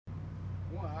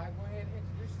go ahead and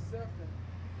introduce yourself and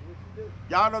what you do.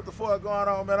 Y'all know what the fuck going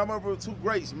on, man. I'm over with two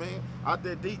greats, man. Out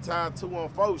there D-Time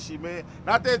 214 shit, man.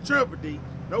 Not that triple D.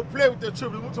 No play with that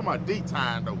triple D. We're talking about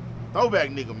D-Time, though. Throwback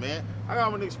nigga, man. I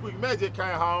got my nigga Squeaky Magic came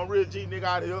home. Real G nigga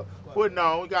out here. Putting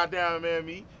on. Goddamn, man,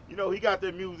 me. You know, he got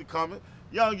that music coming.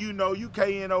 Young, you know,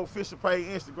 UKNO official page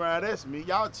Instagram. That's me.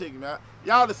 Y'all check me out.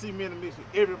 Y'all to see me in the mix with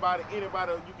everybody,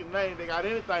 anybody you can name. They got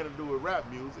anything to do with rap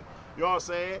music. You know what I'm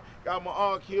saying? Got my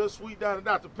Unc here, Sweet Down and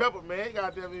Dr. Pepper, man.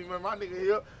 Goddamn, man, my nigga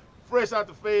here. Fresh out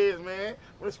the feds, man.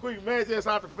 When Squeaky Magic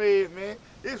out the feds, man.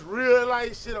 It's real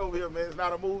life shit over here, man. It's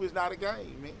not a movie, it's not a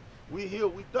game, man. We here,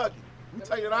 we thugging. We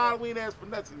take it all, we ain't ask for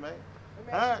nothing, man. Let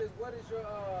me ask you this, what is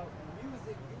your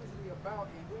music usually about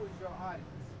and who is your audience?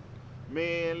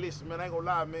 Man, listen, man, I ain't gonna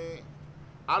lie, man.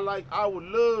 I would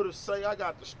love to say I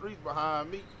got the streets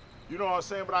behind me. You know what I'm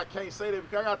saying? But I can't say that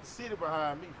because I got the city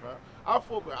behind me, fam. I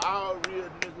fuck with all real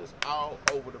niggas all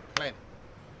over the planet.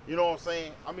 You know what I'm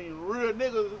saying? I mean, real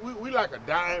niggas, we like a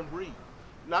dying breed.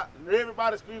 Not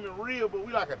everybody screaming real, but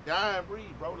we like a dying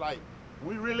breed, bro. Like,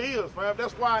 we really is, fam.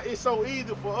 That's why it's so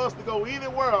easy for us to go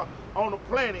anywhere on the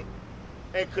planet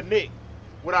and connect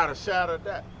without a shadow of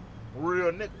doubt.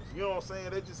 Real niggas. You know what I'm saying?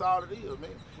 That's just all it is, man.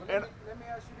 Well, And let me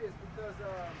ask you this, because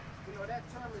you know that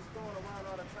term is going around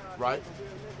all the time. Right. Real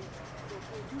nigga. So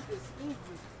can you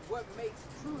distinguish what makes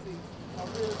truly a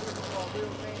real nigga or a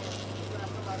real man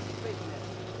besides somebody who's faking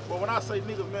that? but when I say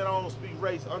niggas, man, I don't speak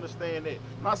race. Understand that.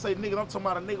 When I say niggas, I'm talking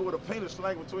about a nigga with a penis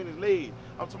slang between his legs.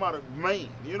 I'm talking about a man.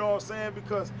 You know what I'm saying?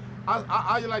 Because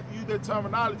I like to use that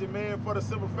terminology, man, for the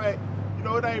simple fact, you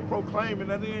know, it ain't proclaiming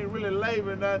that, it ain't really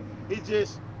laboring that. It's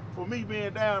just for me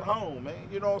being down home, man.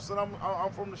 You know what I'm saying?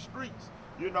 I'm from the streets,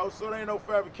 you know, so there ain't no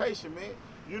fabrication, man.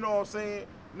 You know what I'm saying?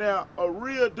 Now, a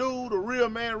real dude, a real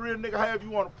man, real nigga, however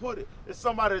you want to put it, is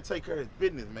somebody to take care of his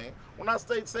business, man. When I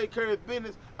say take care of his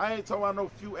business, I ain't talking about no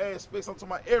few aspects. I'm talking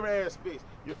about every aspect.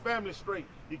 Your family straight,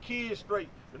 your kids straight,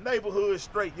 the neighborhood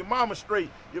straight, your mama straight,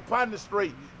 your partner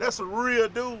straight. That's a real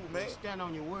dude, man. Stand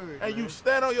on your word. And man. you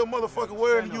stand on your motherfucking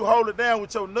word and you hold it down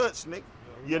with your nuts, nigga.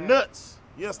 Your nuts.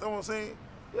 You understand what I'm saying?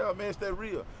 Yeah, man, it's that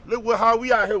real. Look how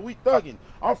we out here, we thugging.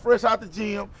 I'm fresh out the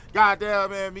gym.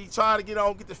 Goddamn, man, me trying to get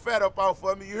the fat up off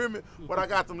of me, you hear me? But I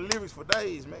got them lyrics for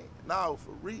days, man. No,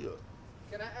 for real.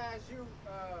 Can I ask you,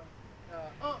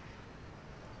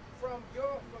 from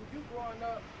you growing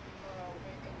up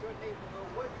in your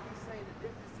neighborhood, what do you say the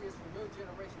difference is from your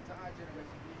generation to our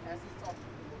generation as he's talking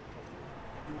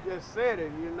to you? You just said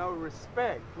it, you know,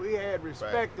 respect. We had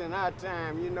respect in our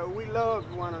time, you know. We loved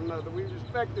one another. We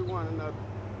respected one another.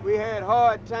 We had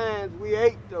hard times. We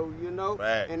ate, though, you know.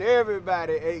 Facts. And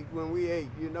everybody ate when we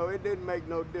ate, you know. It didn't make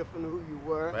no difference who you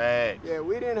were. Facts. Yeah,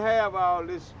 we didn't have all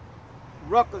this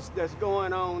ruckus that's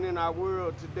going on in our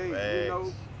world today, you know.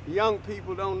 Facts. Young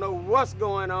people don't know what's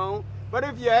going on. But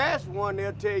if you ask one,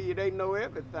 they'll tell you they know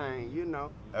everything, you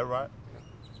know. That right.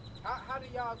 How do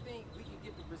y'all think we can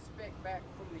get the respect back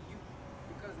from the youth?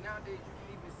 Because nowadays you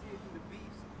can even see it through the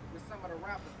beefs with some of the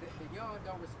rappers. The young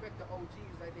don't respect the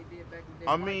OGs like they did back in the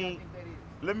day. I Why y'all mean, think that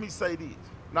is? let me say this.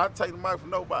 Not take the mic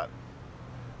from nobody.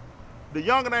 The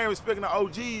younger ain't respecting the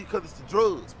OGs because it's the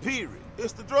drugs, period.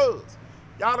 It's the drugs.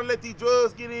 Y'all done let these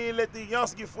drugs get in, let these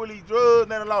youngsters get full of these drugs,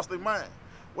 and they done lost their mind.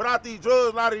 Without these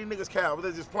drugs, a lot of these niggas cowards.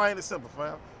 They're just plain and simple,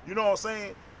 fam. You know what I'm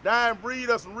saying? Dying breed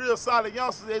of some real solid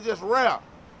youngsters, they're just rare.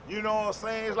 You know what I'm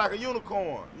saying? It's like a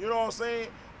unicorn. You know what I'm saying?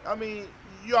 I mean,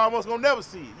 you almost gonna never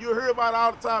see it. You'll hear about it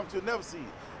all the time, but you'll never see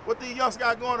it. What these youngsters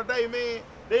got going today, man,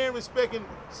 they ain't respecting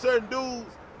certain dudes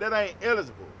that ain't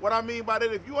eligible. What I mean by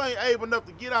that, if you ain't able enough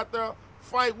to get out there,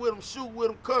 fight with them, shoot with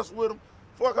them, cuss with them,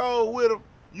 fuck all with them,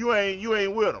 you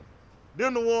ain't with them.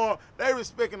 Them the one, they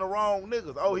respecting the wrong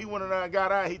niggas. Oh, he went in there and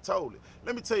got out, he told it.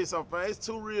 Let me tell you something, man.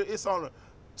 It's on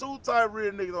two type of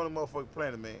real niggas on the motherfucking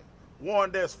planet, man.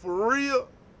 One that's for real,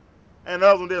 and the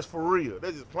other one that's for real.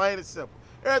 That's just plain and simple.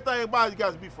 Everything about you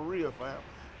got to be for real, fam.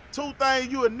 Two things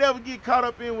you would never get caught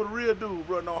up in with a real dude,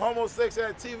 bro. No homosexual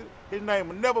activity, his name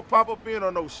will never pop up in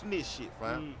or no snitch shit,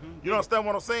 fam. You understand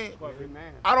what I'm saying?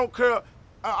 Amen. I don't care.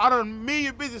 I done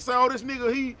million bitches say, oh, this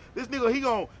nigga,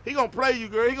 he gonna play you,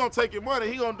 girl. He gonna take your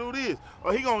money. He gonna do this,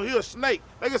 or he a snake.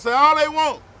 They can say all they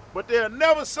want, but they'll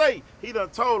never say he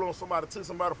done told on somebody, took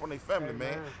somebody from their family,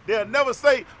 man. They'll never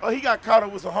say, oh, he got caught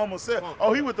up with some homosexual.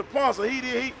 Oh, he with the punks, or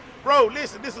he. Bro,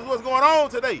 listen, this is what's going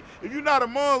on today. If you're not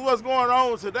among what's going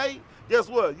on today, guess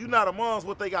what? You're not among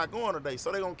what they got going today,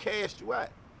 so they gonna cast you out.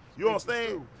 You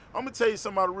understand? I'm gonna tell you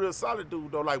something about a real solid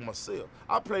dude, though, like myself.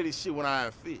 I play this shit with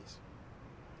iron fist.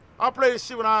 I play this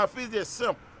shit with iron fist, just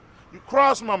simple. You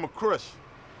cross me, I'ma crush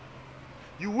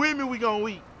you. You with me, we gonna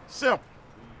eat. Simple.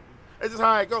 That's just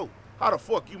how it go. How the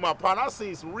fuck you my partner? I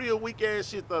seen some real weak ass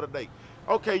shit the other day.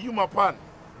 Okay, you my partner.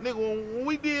 Nigga, when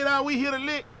we did out, we hit a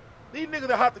lick, these niggas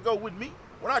that had to go with me.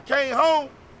 When I came home,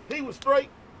 he was straight.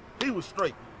 He was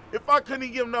straight. If I couldn't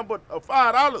even give him nothing but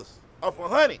 $5 off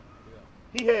 $100,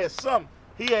 he had something.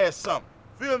 He had something.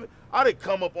 Feel me? I didn't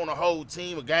come up on a whole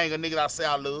team, a gang of niggas I say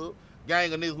I love,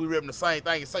 gang of niggas we repping the same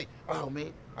thing and say, oh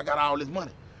man, I got all this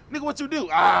money. Nigga, what you do?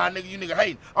 Ah, nigga, you nigga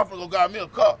hating. I'm finna go grab me a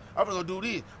car. I'm finna go do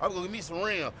this. I'm finna go give me some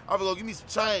rim. I'm finna go give me some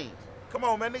change. Come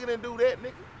on, man, nigga didn't do that,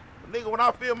 nigga. Nigga, when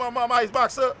I feel my mama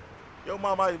icebox up, your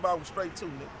mama icebox was straight too,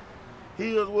 nigga.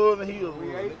 Heels was and heels was,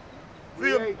 nigga.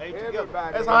 Feel me?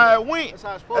 That's how it went.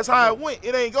 That's how it went.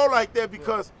 It ain't go like that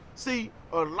because, see,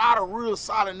 a lot of real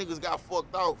solid niggas got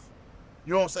fucked off.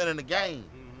 You know what I'm saying, in the game.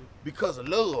 Because of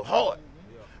love, heart.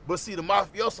 But see, the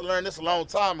mafioso learned this a long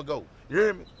time ago. You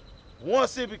hear me?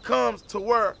 Once it becomes to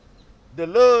where the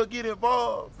love get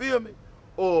involved, feel me?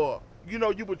 Or, you know,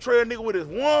 you betray a nigga with his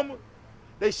woman,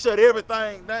 they shut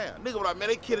everything down. Nigga, like, man,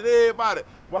 they killed everybody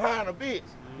behind the bitch.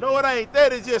 No, it ain't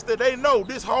that. It's just that they know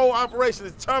this whole operation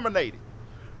is terminated.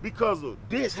 Because of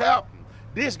this happened.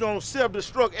 This gonna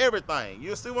self-destruct everything.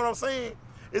 You see what I'm saying?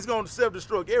 It's gonna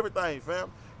self-destruct everything,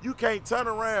 fam. You can't turn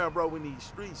around, bro, in these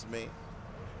streets, man,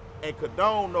 and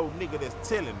condone no nigga that's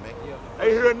telling, man.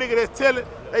 They hear a nigga that's telling,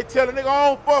 they tell a nigga, I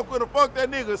don't fuck with him, fuck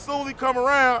that nigga. As soon as he come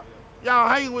around, y'all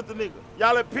hang with the nigga.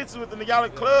 Y'all at pictures with the nigga, y'all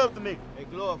at clubs with the nigga. They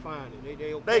glorifying it.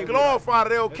 They okay they glorifying it,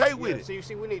 they okay with it.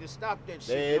 See, we need to stop that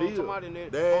shit. That you know what I'm talking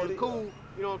about? On the cool,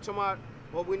 you know what I'm talking about?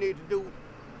 What we need to do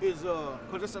is,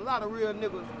 cause there's a lot of real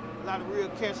niggas, a lot of real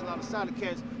cats, a lot of solid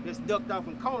cats that's ducked off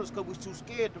in corners cause we too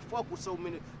scared to fuck with so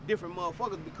many different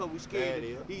motherfuckers because we scared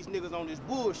that these niggas on this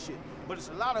bullshit. But it's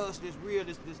a lot of us that's real,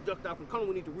 that's ducked off in corners.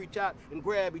 We need to reach out and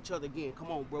grab each other again.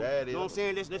 Come on, bro. You know what I'm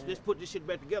saying? Let's put this shit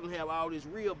back together and have all this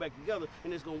real back together,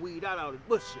 and it's gonna weed out all this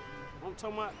bullshit. You know what I'm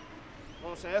talking about? You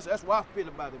know what I'm saying? That's why I feel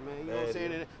about it, man. You know what I'm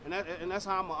saying? And that's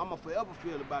how I'm forever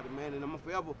feel about it, man. And I'm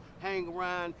forever hang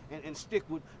around and stick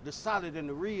with the solid and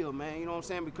the real, man. You know what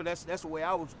I'm saying? Because that's the way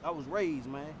I was raised,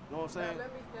 man. You know what I'm saying?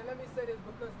 Now let me say this,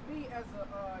 because me as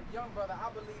a young brother, I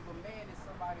believe a man is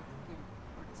somebody who can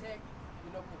protect, you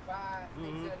know, provide,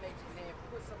 things of that nature, and then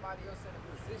put somebody else in a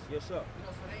position. Yes, sir. You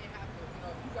know, so they ain't have to, you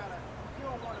know, if you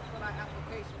don't want to fill out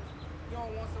applications, you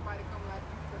don't want somebody coming like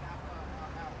you fill out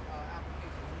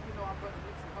applications. You know, our brother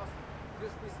Nipsey Hussle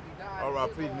just recently died.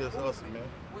 R.I.P. Nipsey Hussle, man.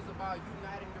 Was about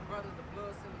uniting the brothers, the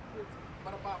Bloods and the Crips,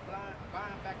 but about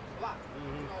buying back the block.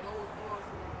 You know, those ones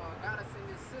who got us in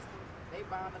this system, they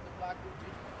buying up the block through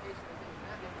gentrification and things of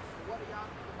that nature. So what do y'all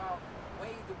think about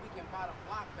ways that we can buy the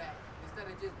block back instead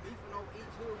of just beefing over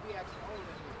each hood we actually own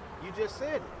it? You just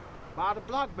said it. Buy the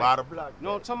block back. Buy the block back. You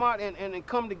know what I'm talking about? And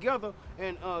come together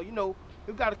and, you know,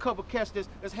 we got a couple cats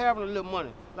that's having a little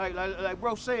money. Like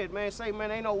bro said, man,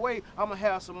 ain't no way I'm gonna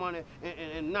have some money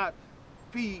and not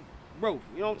feed bro.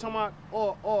 You know what I'm talking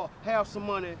about? Or have some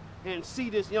money and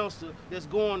see this youngster that's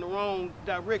going the wrong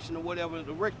direction or whatever,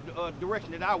 the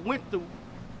direction that I went through,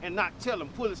 and not tell him,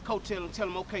 pull his coattail and tell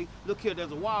him, okay, look here,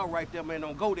 there's a wall right there, man,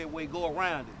 don't go that way, go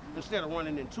around it, instead of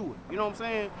running into it. You know what I'm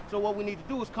saying? So what we need to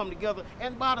do is come together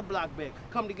and buy the block back.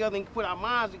 Come together and put our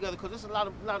minds together, because there's a lot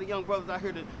of young brothers out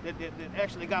here that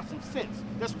actually got some sense.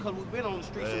 That's because we've been on the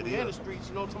streets and we're in the streets,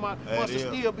 you know what I'm talking about? For us to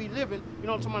still be living, you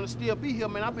know what I'm talking about, to still be here,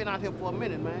 man. I've been out here for a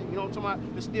minute, man. You know what I'm talking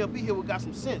about? To still be here, we got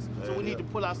some sense. So we need to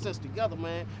pull our sense together,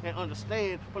 man, and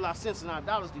understand, pull our sense and our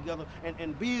dollars together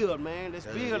and build, man. Let's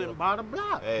build and buy the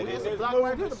block. It's a block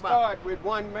right here to start with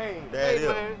one man. Hey,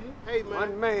 man.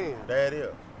 One man. That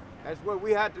is. That's what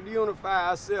we have to unify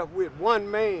ourselves with, one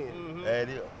man. That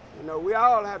is. You know, we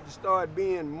all have to start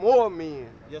being more men.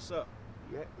 Yes, sir.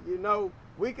 You know,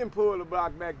 we can pull the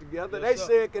block back together. Yes, they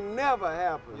say it can never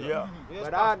happen. Yeah.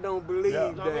 But I don't believe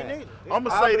that. I'm going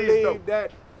to say this, though. I believe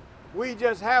that we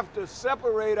just have to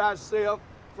separate ourselves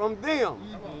from them.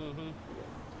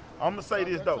 I'm going to say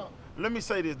this, though. Let me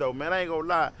say this, though, man. I ain't going to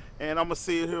lie. And I'm going to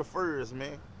say it here first,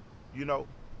 man. You know.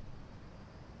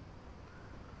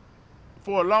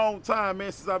 For a long time,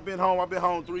 man, since I've been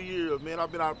home 3 years, man.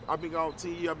 I've been gone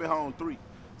 10 years, I've been home 3.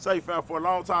 Say, fam, for a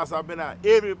long time since I've been out,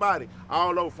 everybody,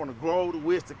 all over from the Grove, the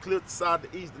West, the Cliff, the South,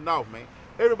 the East, the North, man.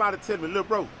 Everybody tell me, look,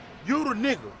 bro, you the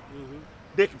nigga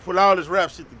that can pull all this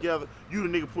rap shit together. You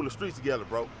the nigga pull the streets together,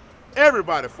 bro.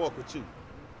 Everybody fuck with you.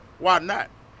 Why not?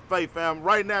 Faith, fam,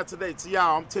 right now, today, to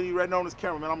y'all, I'm telling you right now on this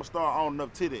camera, man, I'm going to start owning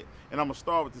up to that. And I'm going to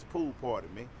start with this pool party,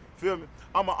 man. Feel me?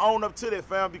 I'm going to own up to that,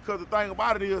 fam, because the thing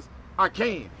about it is, I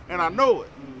can, and I know it.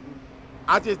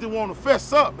 I just didn't want to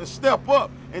fess up and step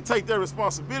up and take that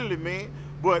responsibility, man.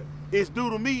 But it's due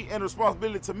to me and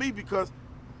responsibility to me because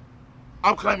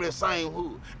I'm claiming that same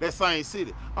hood, that same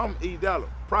city. I'm E Dollar,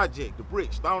 Project, The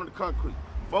Brick, Stone in the Concrete.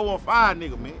 415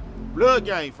 nigga, man. Blood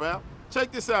gang, fam.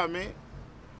 Check this out, man.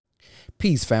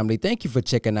 Peace, family. Thank you for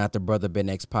checking out the Brother Ben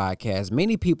X podcast.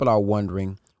 Many people are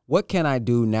wondering, what can I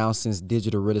do now since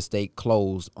digital real estate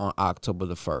closed on October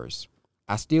the 1st?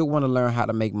 I still want to learn how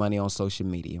to make money on social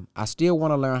media. I still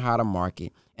want to learn how to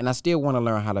market, and I still want to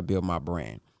learn how to build my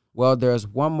brand. Well, there's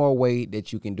one more way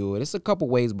that you can do it. It's a couple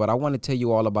ways, but I want to tell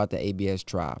you all about the ABS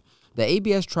Tribe. The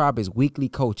ABS Tribe is weekly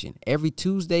coaching every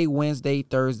Tuesday, Wednesday,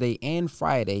 Thursday, and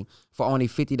Friday for only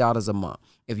 $50 a month.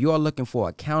 If you are looking for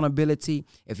accountability,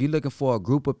 if you're looking for a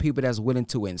group of people that's willing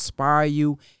to inspire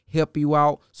you, help you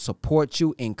out, support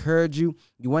you, encourage you,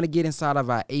 you want to get inside of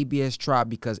our ABS Tribe,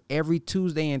 because every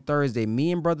Tuesday and Thursday,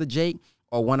 me and Brother Jake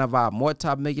or one of our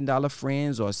multi-million-dollar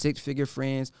friends or six-figure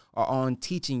friends are on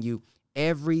teaching you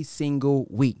every single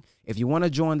week. If you want to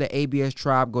join the ABS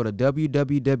Tribe, go to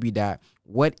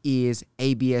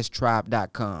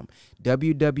www.whatisaBStribe.com.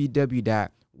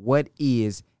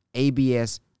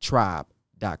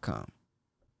 www.whatisaBStribe.com.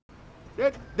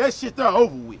 That shit there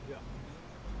over with.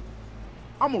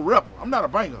 I'm a rapper. I'm not a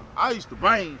banger. I used to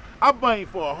bang. I banged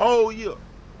for a whole year.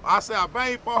 I say I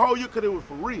banged for a whole year because it was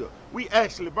for real. We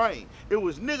actually banged. It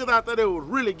was niggas out there that was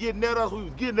really getting at us. We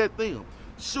was getting at them.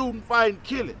 Shooting, fighting,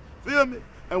 killing. Feel me?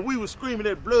 And we was screaming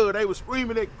at blood. They was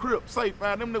screaming at Crip. Safe,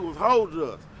 man. Them niggas was holding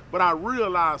us. But I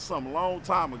realized something a long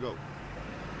time ago.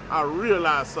 I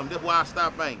realized something. That's why I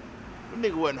stopped banging. Them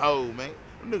niggas wasn't hold, man.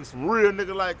 Them niggas some real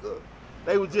niggas like us.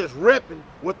 They was just repping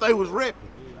what they was repping.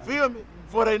 Feel me?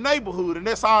 For their neighborhood. And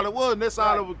that's all it was. And that's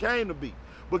all it came to be.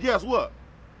 But guess what?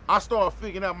 I started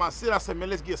figuring out my city. I said, man,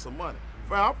 let's get some money.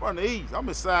 Fam, I'm from the East. I'm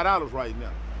in Side Islands right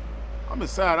now.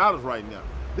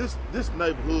 This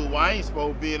neighborhood where I ain't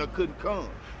supposed to be and I couldn't come.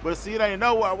 But see, it ain't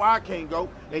nowhere where I can't go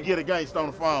and get a gangster on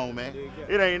the phone, man.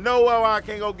 It ain't nowhere where I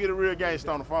can't go get a real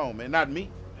gangster on the phone, man. Not me.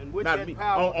 And with Not that me.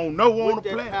 power, On no one on the with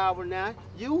that planet. power now,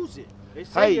 use it. They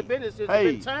say your business is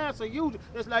hey. been time, so use it.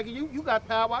 It's like you got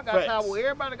power, I got Facts. power,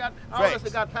 everybody got, all of us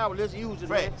that got power, let's use it,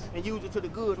 man. And use it to the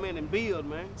good, man, and build,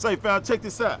 man. Say, fam, check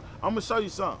this out. I'm gonna show you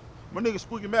something. My nigga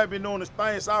Spooky Matt been doing this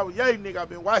thing since I was young, nigga. I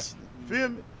been watching it. You feel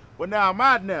me? But now I'm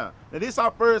out now. And this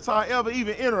our first time ever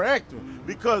even interacting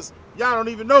because y'all don't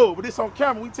even know, but this on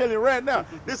camera, we telling you right now.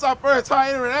 This our first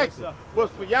time interacting. But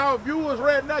for y'all viewers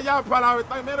right now, y'all probably already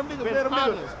think, man, them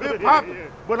niggas been popping.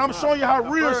 But I'm showing you how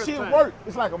real shit work.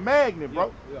 It's like a magnet,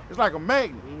 bro. It's like a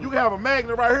magnet. You can have a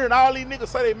magnet right here and all these niggas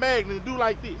say they magnet and do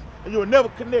like this. And you'll never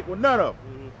connect with none of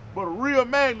them. But a real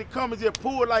magnet come and just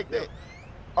pull like that.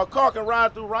 A car can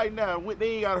ride through right now, and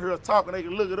they ain't out here talking. They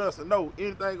can look at us and know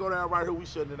anything go down right here, we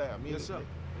shutting it down. Yes, sir.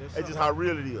 That's just how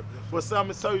real it is. But so I'm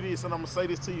gonna tell you this, and I'm gonna say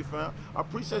this to you, fam. I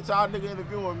appreciate y'all nigga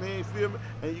interviewing me, you feel me?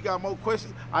 And you got more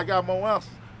questions, I got more answers.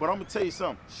 But I'm gonna tell you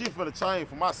something. Shit finna change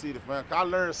for my city, fam. Cause I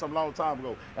learned something a long time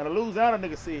ago. And a Louisiana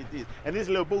nigga said this, and this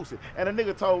little boosted. And the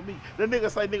nigga told me, the nigga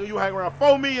say, nigga, you hang around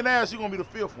 4 million ass, you gonna be the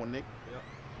 5th one, nigga.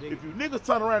 If you niggas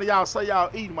turn around and y'all say y'all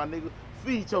eating, my nigga,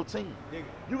 feed your team.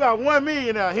 You got 1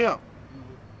 million out him.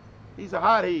 He's a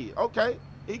hothead. Okay.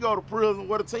 He go to prison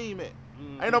where the team at.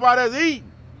 Ain't nobody else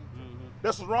eating.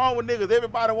 That's what's wrong with niggas.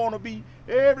 Everybody wanna be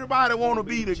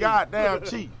the goddamn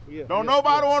chief. Don't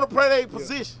nobody wanna play their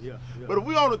position. But if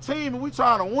we on a team and we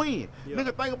trying to win,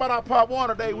 nigga, think about our Pop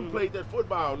Warner day, we played that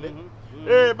football, nigga.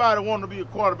 Everybody wanna be a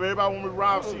quarterback, everybody wanna be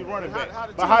Rob C running back.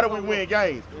 But how do we win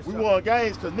games? We won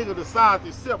games because niggas decide to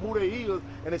accept who they is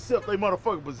and accept their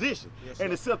motherfucking position.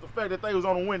 And accept the fact that they was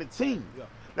on a winning team.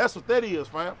 That's what that is,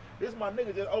 fam. This my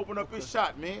nigga just opened up his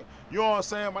shot, man. You know what I'm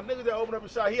saying? My nigga just opened up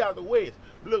his shot. He out the west.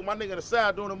 Look, my nigga in the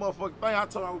side doing the motherfucking thing. I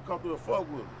told him I would come through and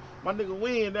fuck with him. My nigga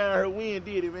Win down here, Win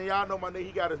did it, man. Y'all know my nigga,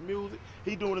 he got his music.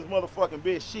 He doing his motherfucking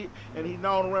best shit. And he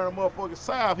known around the motherfucking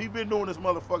South. He been doing this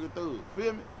motherfucking thug.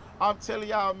 Feel me? I'm telling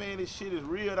y'all, man, this shit is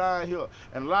real down here.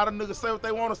 And a lot of niggas say what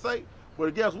they want to say.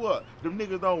 But guess what? Them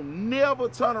niggas don't never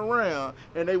turn around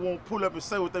and they won't pull up and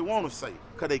say what they want to say.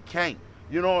 Because they can't.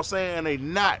 You know what I'm saying? And they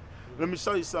not. Let me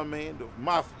show you something, man. The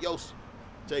mafioso,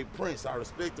 Jay Prince, I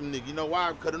respect them niggas. You know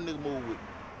why? Because them niggas move with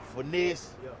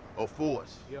finesse or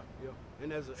force.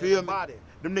 And as Feel a body.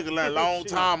 Them niggas learned a long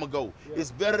time ago.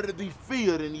 It's better to be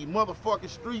feared in these motherfucking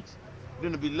streets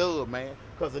than to be loved, man.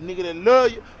 Because a nigga that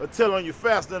love you will tell on you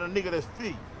faster than a nigga that's fear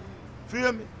you.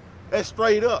 Feel me? That's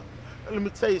straight up. And let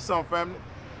me tell you something, family.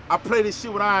 I play this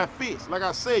shit with iron fist. Like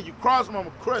I said, you cross me,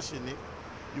 I'ma crush you, nigga.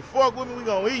 You fuck with me, we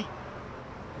gonna eat.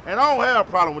 And I don't have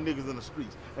a problem with niggas in the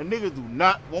streets. And niggas do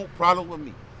not want problems with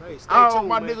me. Hey, stay All tuned,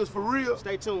 my man. niggas for real.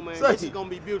 Stay tuned, man. Say, This is gonna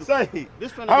be beautiful. Say,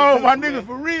 This finna be all my beautiful, niggas man.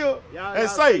 for real. Y'all And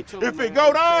stay say, tuned, if man. it go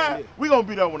I'm down, saying it. we gonna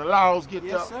be there when the laws get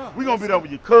Yes, there. sir. We gonna Yes, be there sir. when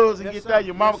your cousin Yes, get sir. there,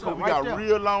 your mama, Yes, cause sir. we Right got there.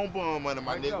 real long bond money,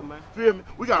 my Right nigga. there, man. Feel me?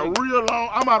 We got Thank you. real long.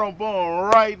 I'm out on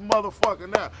bond right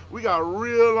motherfucker now. We got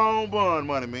real long bond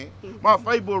money, man. My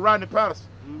Facebook Rodney Patterson.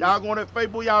 Y'all going to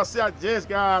Facebook, y'all see I just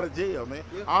got out of jail, man.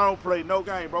 Yeah. I don't play no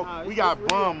game, bro. Nah, We it's got real.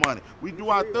 bond money. We do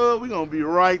It's our real. thug, we gonna be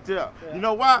right there. Yeah. You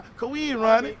know why? Cause we ain't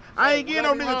running. I ain't getting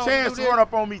no nigga chance to run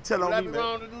up on me, tell Would on I me, be man.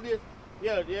 wrong to do this?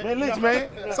 Yeah, yeah. Man, listen, No. man.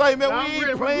 Say, man, Nah, we I'm ain't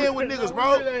really- playing with nah, niggas, we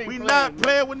bro. really ain't We playing, not man.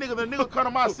 playing with niggas. The nigga come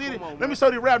to my city. Come on, Let man. me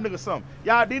show these rap niggas something.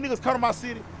 Y'all, these niggas come to my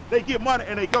city, they get money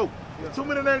and they go. There's too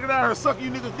many niggas down here sucking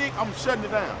you niggas dick, I'm shutting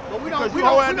it down. But we Because don't- you we hoe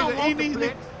don't- ass we don't niggas want eating the these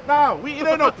flex. niggas. Nah, it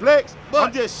ain't no flex. But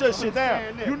I'm just shut shit down.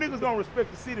 understand that. You niggas don't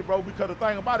respect the city, bro, because the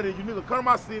thing about it is you niggas come to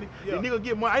my city, Yeah. you niggas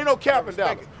get money. Ain't no cap in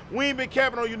respect Dallas. We ain't been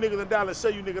capping on you niggas in Dallas,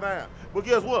 shut you niggas down. But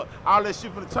guess what? All that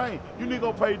shit finna change. You niggas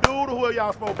gonna pay dues to whoever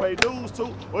y'all supposed to pay dues to,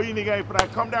 or you niggas ain't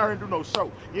finna come down here and do no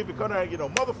show. You ain't finna come down here and get no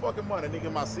motherfucking money, nigga,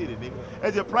 in my city, nigga.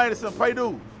 It's just plain and simple, pay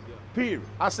dues. Period.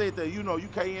 I said that, you know,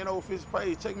 UKNO official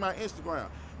page, check my Instagram.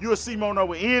 You'll see me on there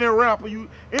with any rapper you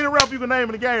can name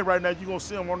in the game right now, you gonna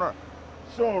see him on there.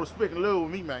 Show them respect and love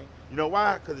with me, man. You know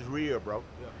why? Because it's real, bro.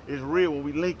 Yeah. It's real. When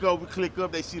we link up, we click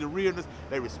up, they see the realness,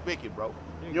 they respect it, bro.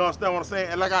 You understand what I'm saying?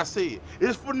 And like I said,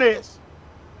 it's finesse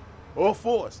or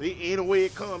force. Any way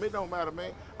it come, it don't matter,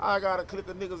 man. I got a clique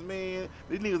of niggas, man.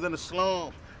 These niggas in the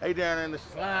slums. They down in the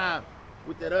slime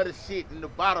with that other shit in the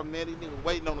bottom, man. These niggas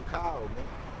waiting on the call, man.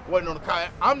 Waiting on the call.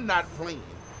 I'm not playing.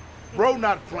 Bro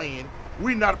not playing.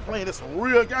 We not playing. There's some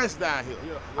real gangsters down here.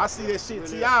 I see that shit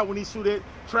T.I. when he shoot that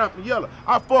Trap and Yellow.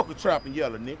 I fuck with Trap and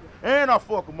Yellow, nigga. And I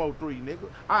fuck with Mo3, nigga.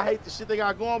 I hate the shit they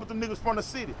got going with them niggas from the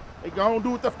city. They gon'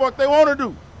 do what the fuck they wanna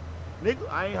do. Nigga,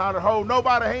 I ain't how to hold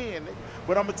nobody hand, nigga.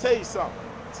 But I'ma tell you something.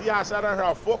 T.I. shot out here,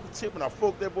 I fuck with Tip and I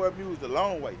fuck that boy Muse the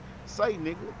long way. Say,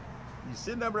 nigga, you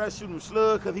sitting up there shooting them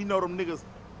slugs cause he know them niggas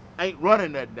ain't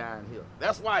running that down here.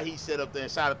 That's why he set up there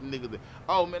and shot at them niggas that,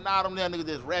 oh man, nah, them young niggas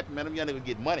that's rapping, man. Them young niggas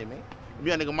get money, man. Them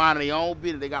young niggas minding their own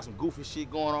business. They got some goofy shit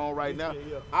going on right now.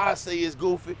 I say it's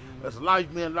goofy. That's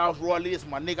life being lost. Roy Lee, it's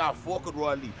my nigga. I fuck with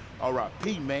Roy Lee.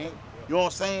 R.I.P., man. You know what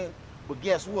I'm saying? But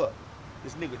guess what?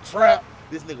 This nigga Trap,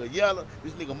 this nigga Yellow,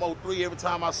 this nigga Mo3, every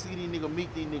time I see these niggas,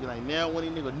 meet these niggas, ain't now one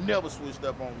of these niggas never switched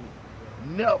up on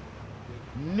me. Never.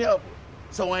 Never.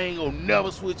 So I ain't gonna never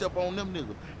switch up on them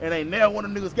niggas. And ain't now one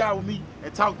of them niggas got with me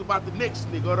and talked about the next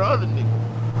nigga or the other nigga.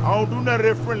 I don't do none of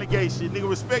that friendly gay shit. Nigga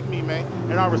respect me, man.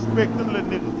 And I respect them little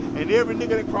niggas. And every nigga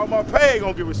that cross my page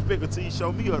gonna get respect until you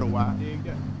show me otherwise.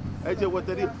 That's just what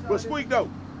that is. But Squeak though,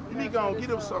 you need to go and get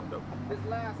him something though. This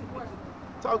last question.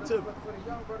 Talk to me. For the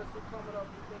young brothers who coming up,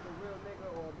 you think a real nigga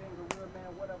or being a real man,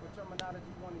 whatever terminology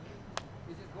you want to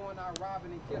use, is just going out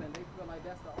robbing and killing. They feel like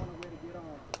that's the only way to get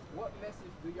on. What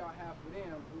message do y'all have for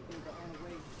them who think the only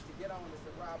way to get on is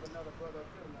to rob another brother or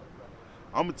kill another brother?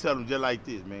 I'm gonna tell them just like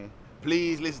this, man.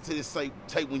 Please listen to this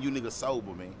tape when you niggas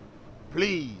sober, man.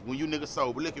 Please, when you niggas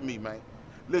sober, look at me, man.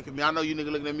 Look at me. I know you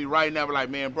niggas looking at me right now, but like,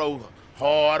 man, bro,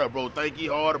 hard, or bro, think he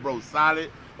hard, or bro,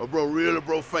 solid, or bro, real, or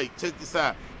bro, fake. Check this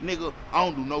out. Nigga, I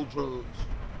don't do no drugs.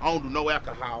 I don't do no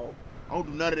alcohol. I don't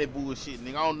do none of that bullshit,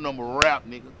 nigga. I don't do no rap,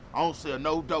 nigga. I don't sell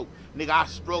no dope. Nigga, I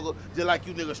struggle just like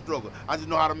you niggas struggle. I just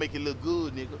know how to make it look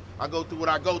good, nigga. I go through what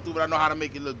I go through, but I know how to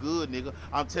make it look good, nigga.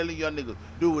 I'm telling y'all niggas,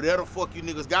 do whatever the fuck you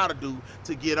niggas gotta do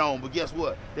to get on. But guess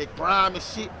what? That crime and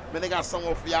shit, man, they got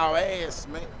someone for y'all ass,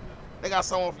 man. They got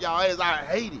someone for y'all ass. I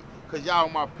hate it. Cause y'all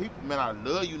my people, man. I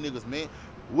love you niggas, man.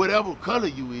 Whatever color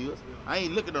you is, I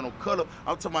ain't looking at no color.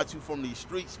 I'm talking about you from these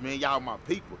streets, man. Y'all my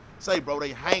people. Say, bro, they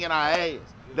hanging our ass.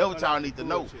 That's what y'all need to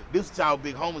know. This is y'all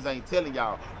big homies ain't telling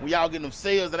y'all. When y'all getting them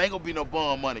sales, it ain't gonna be no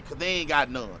bum money, cause they ain't got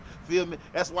none. Feel me?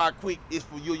 That's why Quick is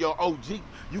for you, your OG.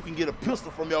 You can get a pistol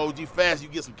from your OG fast, you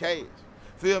get some cash.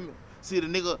 Feel me? See the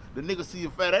nigga see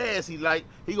your fat ass, he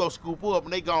gonna scoop up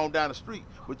and they gone down the street.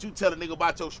 But you tell a nigga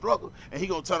about your struggle and he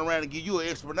gonna turn around and give you an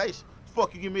explanation.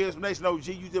 Fuck you give me an explanation, OG,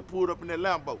 you just pulled up in that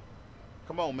Lambo.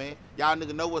 Come on, man. Y'all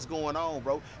niggas know what's going on,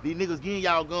 bro. These niggas getting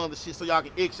y'all guns and shit so y'all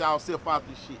can X y'all self out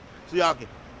this shit. So y'all can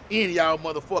end y'all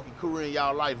motherfucking career in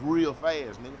y'all life real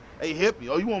fast, nigga. They help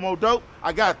you. Oh, you want more dope?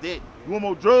 I got that. You want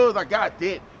more drugs? I got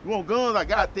that. You want guns? I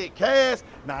got that. Cash?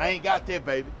 Nah, I ain't got that,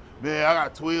 baby. Man, I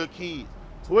got 12 kids.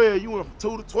 12, you went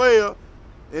from 2 to 12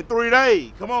 in 3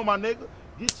 days. Come on, my nigga.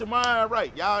 Get your mind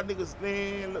right. Y'all niggas,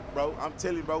 man, look, bro, I'm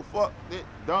telling you, bro, fuck that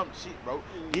dumb shit, bro.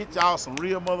 Get y'all some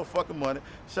real motherfucking money.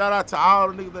 Shout out to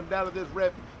all the niggas in Dallas that's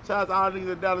rapping. Shout out to all the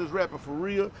niggas in Dallas that's rapping for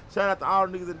real. Shout out to all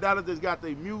the niggas in Dallas that's got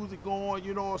their music going,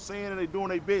 you know what I'm saying, and they doing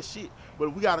their best shit.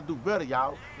 But we gotta do better,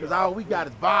 y'all, because all we got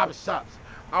is barbershops.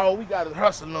 All we got is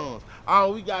hustlers.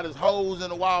 All we got is holes in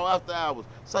the wall after hours.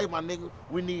 Say, my nigga,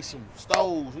 we need some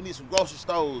stoves. We need some grocery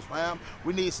stores, fam.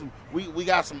 We need some, we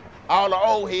got some, all the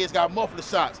old heads got muffler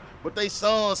shots. But they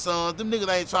sons, them niggas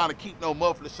ain't trying to keep no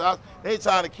muffler shots. They ain't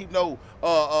trying to keep no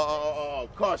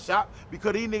car shop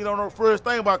because these niggas don't know the first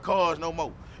thing about cars no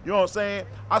more. You know what I'm saying?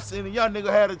 I seen a young nigga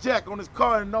had a jack on his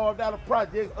car and knocked out a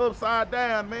project upside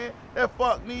down, man. That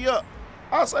fucked me up.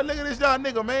 I said, look at this young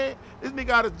nigga, man. This nigga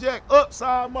got his jack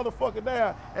upside motherfucker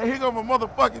down. And here go my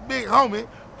motherfucking big homie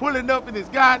pulling up in his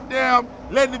goddamn,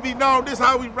 letting it be known this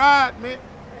how we ride, man.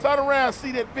 Turn around and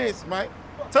see that bitch, man.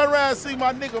 Turn around and see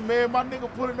my nigga, man. My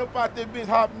nigga pulling up out that bitch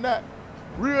hopping out.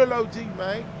 Real OG,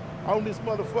 man. On this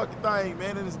motherfucking thing,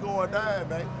 man. And it's going down,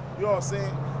 man. You know what I'm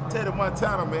saying? Teddy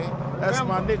Montana, man. That's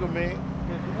my nigga, man.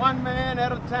 It's one man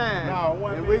at a time. Nah,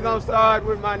 one and man we're at gonna a start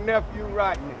with my nephew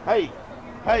Rodney.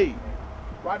 Hey.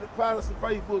 Find us on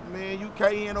Facebook, man.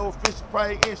 UKNO official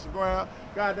page, Instagram.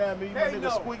 Goddamn me, my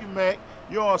nigga Squeaky Mac.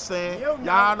 You know what I'm saying?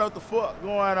 Y'all know what the fuck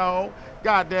going on.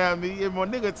 Goddamn me. And my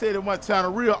nigga Teddy Montana,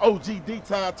 real OG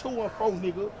D-Time 214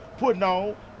 nigga, putting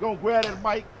on, gonna grab that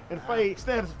mic and fade,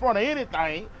 stand in front of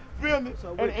anything. Feel me?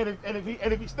 So and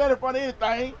if he stand in front of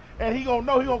anything, and he gonna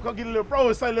know, he gonna come get a little bro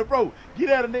and say, little bro, get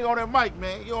at a nigga on that mic,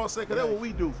 man. You know what I'm saying? Cause that's what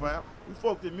we do, fam. We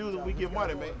fuck the music, we get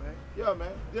money, man. Yeah,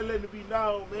 man. Just letting it be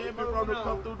known, man. Big bro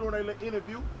come through doing their little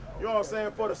interview. You know what I'm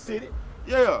saying? For the city.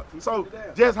 Yeah. So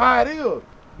just how it is.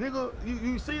 Nigga,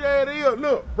 you see that it is.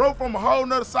 Look, bro from a whole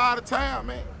nother side of town,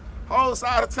 man. Whole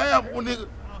side of town, when nigga,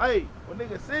 hey, when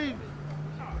nigga see me.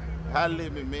 Holla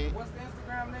at me, man. What's the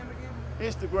Instagram name again?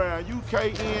 Instagram,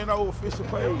 UKNO official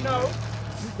page.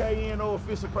 UKNO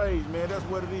official page, man. That's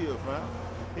what it is, man.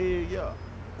 Hell yeah.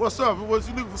 What's up? Was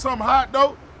you looking for something hot,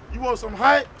 though? You want some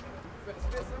hot?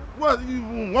 What, you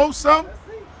want something?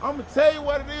 I'm gonna tell you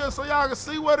what it is so y'all can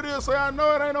see what it is so y'all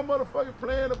know it ain't no motherfucking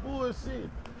playing the bullshit.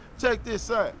 Check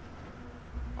this out.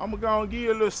 I'm gonna go and give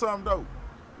you a little something, though.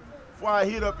 Before I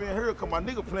hit up in here, cause my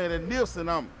nigga playing that Nipsey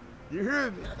on me. You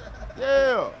hear me?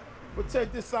 Yeah. But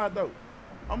check this out, though.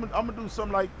 I'm gonna do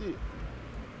something like this.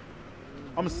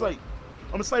 I'm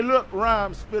gonna say, look,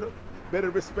 rhyme spitter, better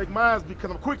respect mines because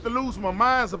I'm quick to lose my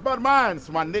minds about mines,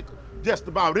 my nigga. Just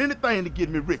about anything to get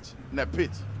me rich in that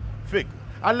picture. Figure.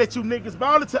 I let you niggas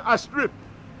ball until I strip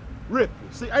you. Rip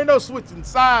you. See, ain't no switching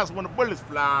sides when the bullets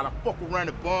fly. I fuck around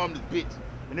and bomb this bitch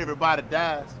and everybody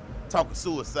dies. Talking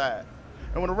suicide.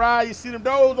 And when the ride, you see them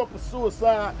doors up for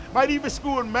suicide. Might even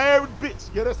screw a married bitch.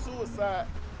 Yeah, that's suicide.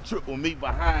 Triple me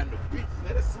behind the bitch.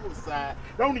 Yeah, that's suicide.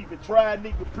 Don't even try,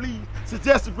 nigga, please.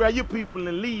 Suggest to grab your people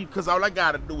and leave, cause all I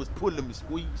gotta do is pull them and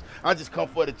squeeze. I just come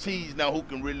for the cheese, now who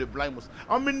can really blame us?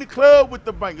 I'm in the club with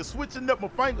the bangers, switching up my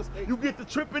fingers. You get the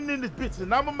tripping in this bitch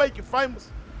and I'ma make it famous.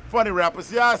 Funny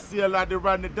rappers, yeah, I see a lot there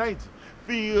riding the danger.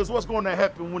 Feels what's gonna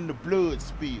happen when the blood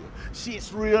spill.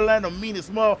 Shit's real and the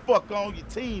meanest motherfucker on your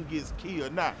team gets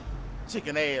killed. Nah,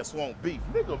 chicken ass won't beef.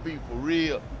 Nigga beef for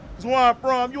real. Cause where I'm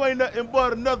from, you ain't nothing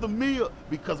but another meal.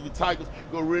 Because we tigers,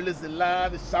 gorillas, and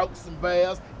lions, and sharks, and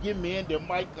bears. Get me in the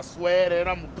mic, I swear that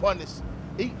I'ma punish.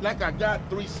 Eat like I got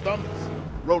 3 stomachs.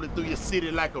 Rolling through your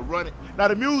city like a running.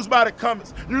 Not amused by the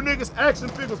comments. You niggas action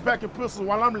figures packing pistols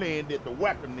while I'm laying at the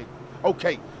whacker nigga.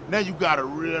 Okay, now you got a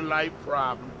real life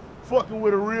problem. Fucking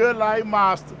with a real life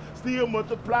monster. Still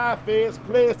multiply feds,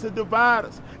 players to divide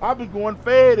us. I've been going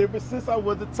fed ever since I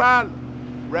was a toddler.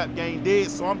 Rap game dead,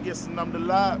 so I'm guessing I'm the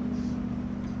livest.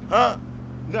 Huh?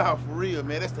 Nah, for real,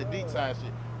 man. That's the D-time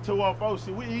shit. 214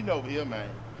 shit. We eating over here, man.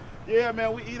 Yeah,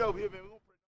 man, we eat over here, man.